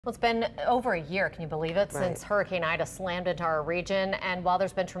Well, it's been over a year, can you believe it, Right. since Hurricane Ida slammed into our region. And while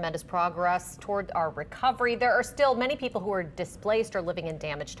there's been tremendous progress toward our recovery, there are still many people who are displaced or living in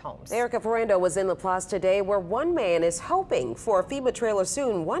damaged homes. Erica Ferrando was in LaPlace today, where one man is hoping for a FEMA trailer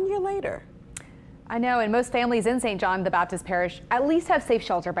soon, 1 year later. I know, and most families in St. John the Baptist Parish at least have safe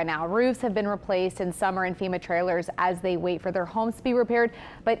shelter by now. Roofs have been replaced and some are in FEMA trailers as they wait for their homes to be repaired.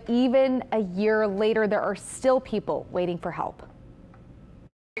 But even a year later, there are still people waiting for help.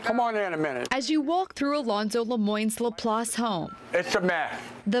 Come on in a minute. As you walk through Alonzo Lemoine's LaPlace home, It's a mess.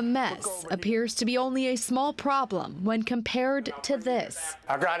 the mess appears to be only a small problem when compared to this.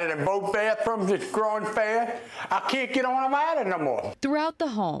 I got it in both bathrooms. It's growing fast. I can't get on a ladder no more. Throughout the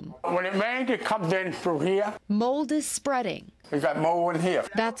home, When it rains, it comes in through here. mold is spreading. We got mold in here.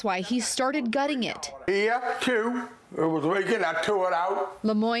 That's why he started gutting it. Here, too. It was leaking. I tore it out.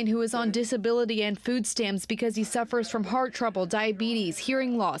 Lemoine, who is on disability and food stamps because he suffers from heart trouble, diabetes,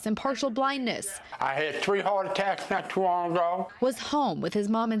 hearing loss, and partial blindness, I had 3 heart attacks not too long ago. was home with his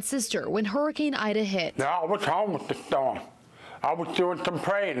mom and sister when Hurricane Ida hit. No, I was home with the storm. I was doing some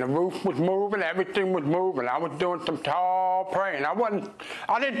praying. The roof was moving. Everything was moving. I was doing some tall praying.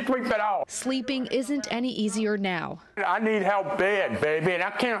 I didn't sleep at all. Sleeping isn't any easier now. I need help bad, baby, and I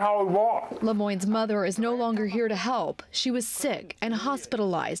can't hardly walk. Lemoine's mother is no longer here to help. She was sick and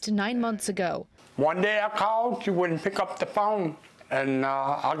hospitalized 9 months ago. One day I called, she wouldn't pick up the phone, and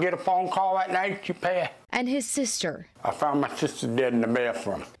I'll get a phone call at night, she passed. And his sister, I found my sister dead in the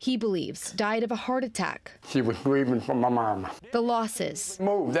bathroom. he believes, died of a heart attack. She was grieving for my mama. The losses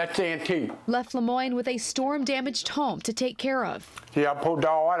Move, that's antique. left Lemoine with a storm-damaged home to take care of. See, I pulled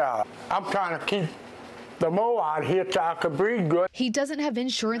all that out. I'm trying to keep the mold out here so I could breathe good. He doesn't have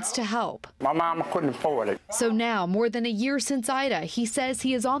insurance to help. My mama couldn't afford it. So now, more than a year since Ida, he says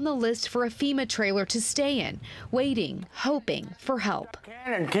he is on the list for a FEMA trailer to stay in, waiting, hoping for help.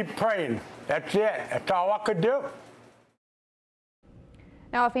 And keep praying. That's it. That's all I could do.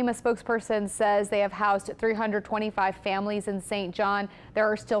 Now, a FEMA spokesperson says they have housed 325 families in St. John. There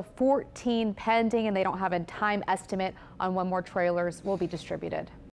are still 14 pending, and they don't have a time estimate on when more trailers will be distributed.